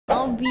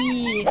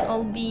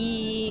I'll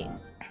be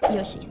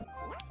Yoshi.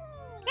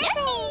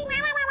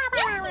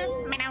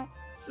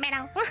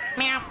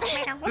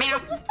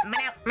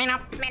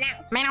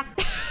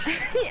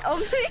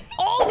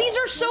 Oh, these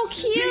are so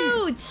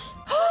cute.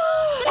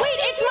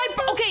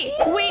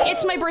 Wait,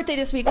 it's my birthday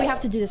this week. We have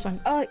to do this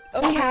one. Oh,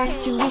 okay.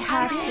 We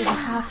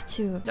have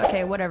to.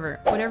 Okay,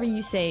 whatever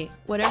you say,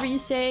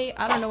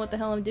 I don't know what the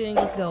hell I'm doing.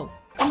 Let's go.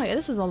 Oh my god,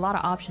 this is a lot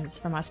of options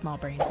for my small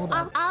brain. Hold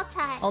on.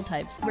 All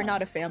types. We're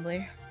not a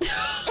family.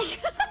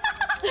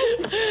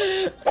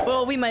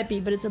 Well, we might be,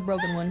 but it's a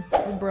broken one.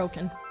 We're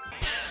broken.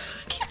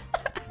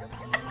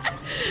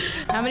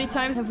 How many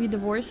times have we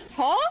divorced?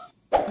 Huh?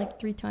 Like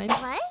 3 times.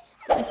 What?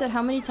 I said,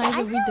 how many times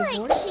have we divorced? I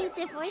feel like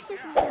she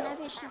divorces me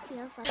whenever she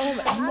feels like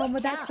it. No,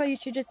 but that's why you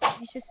should just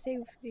stay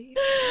with me.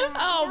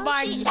 Oh no,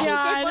 my she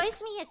god.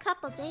 divorced me a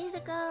couple days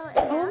ago,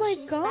 and Oh now my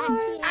she's god. back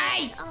here.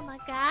 Hey! Oh my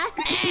god.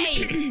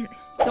 Hey!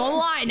 Don't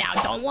lie now,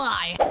 don't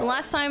lie. The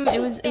last time it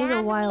was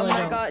a while Oh ago.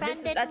 my god,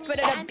 that's what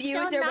an abuser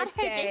I'm would still not her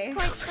say.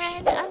 Discord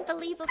friend.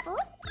 Unbelievable.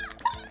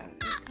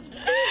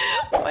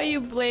 Why are you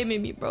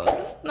blaming me, bro?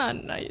 It's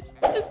not nice.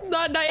 It's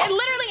not nice.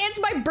 Literally, it's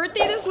my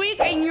birthday this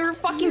week and you're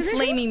fucking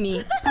flaming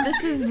me.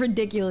 This is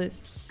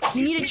ridiculous.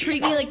 You need to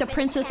treat me like the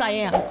princess I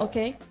am,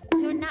 okay?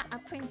 You're not a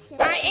princess.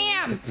 I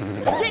am!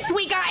 This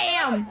week I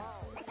am!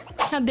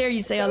 How dare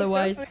you say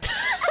otherwise?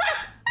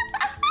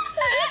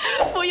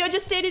 Fuyo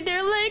just standing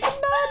there like,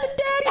 Mom and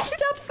Dad,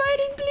 stop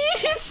fighting,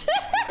 please!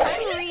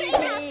 I'm reading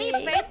happy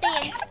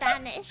birthday in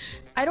Spanish.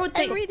 I don't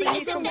think... Is it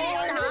this song?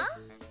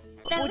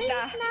 Feliz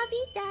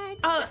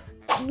Navidad.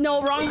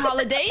 No, wrong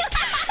holiday.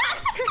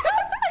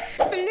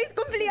 Feliz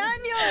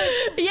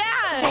cumpleaños!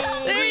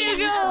 Yeah! There you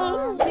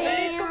go!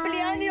 Feliz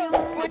cumpleaños!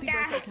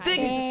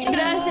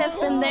 Gracias,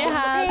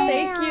 pendeja.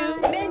 Thank you.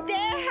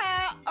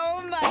 Pendeja!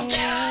 Oh my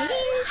god!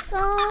 Feliz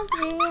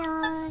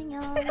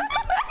cumpleaños.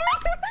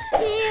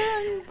 Y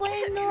un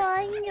buen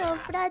año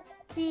para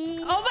ti.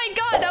 Oh my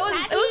god, that was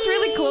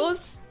really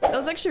close. That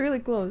was actually really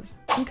close.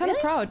 I'm kind of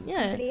proud.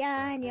 Yeah.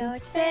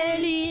 Cumpleaños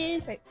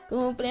Feliz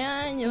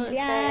cumpleaños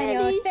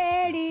Cumpleaños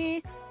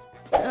feliz.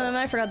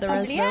 I forgot the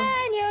rest, bro.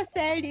 Cumpleaños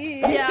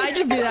feliz. Yeah, I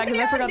just do that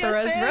because I forgot the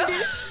rest, bro.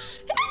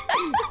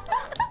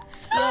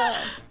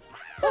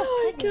 Oh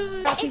my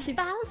god. It's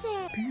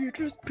Bowser.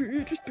 Peaches. I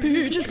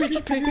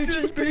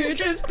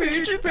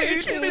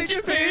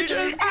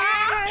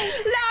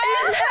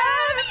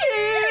love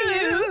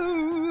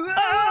you.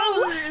 Oh,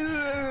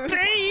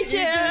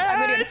 peaches. I'm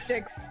gonna get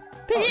 6.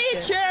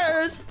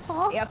 Peaches.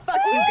 Yeah,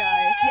 fuck you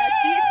guys.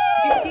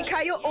 Yeah, see,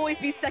 Kyle always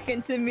be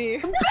second to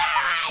me.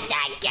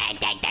 I can't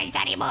take this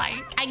anymore.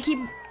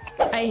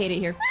 I hate it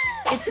here.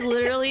 It's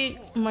literally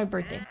my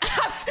birthday.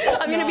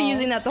 I'm gonna be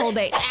using that the whole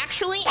day.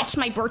 Actually, it's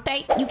my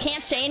birthday. You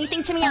can't say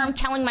anything to me or I'm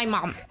telling my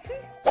mom.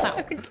 So.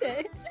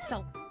 Okay.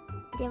 So.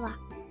 では、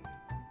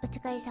お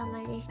疲れ様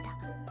でした。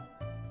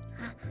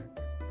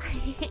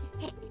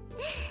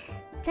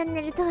チャン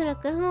ネル登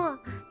録も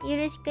よ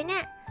ろしくね。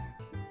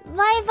バ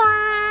イバ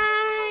ーイ。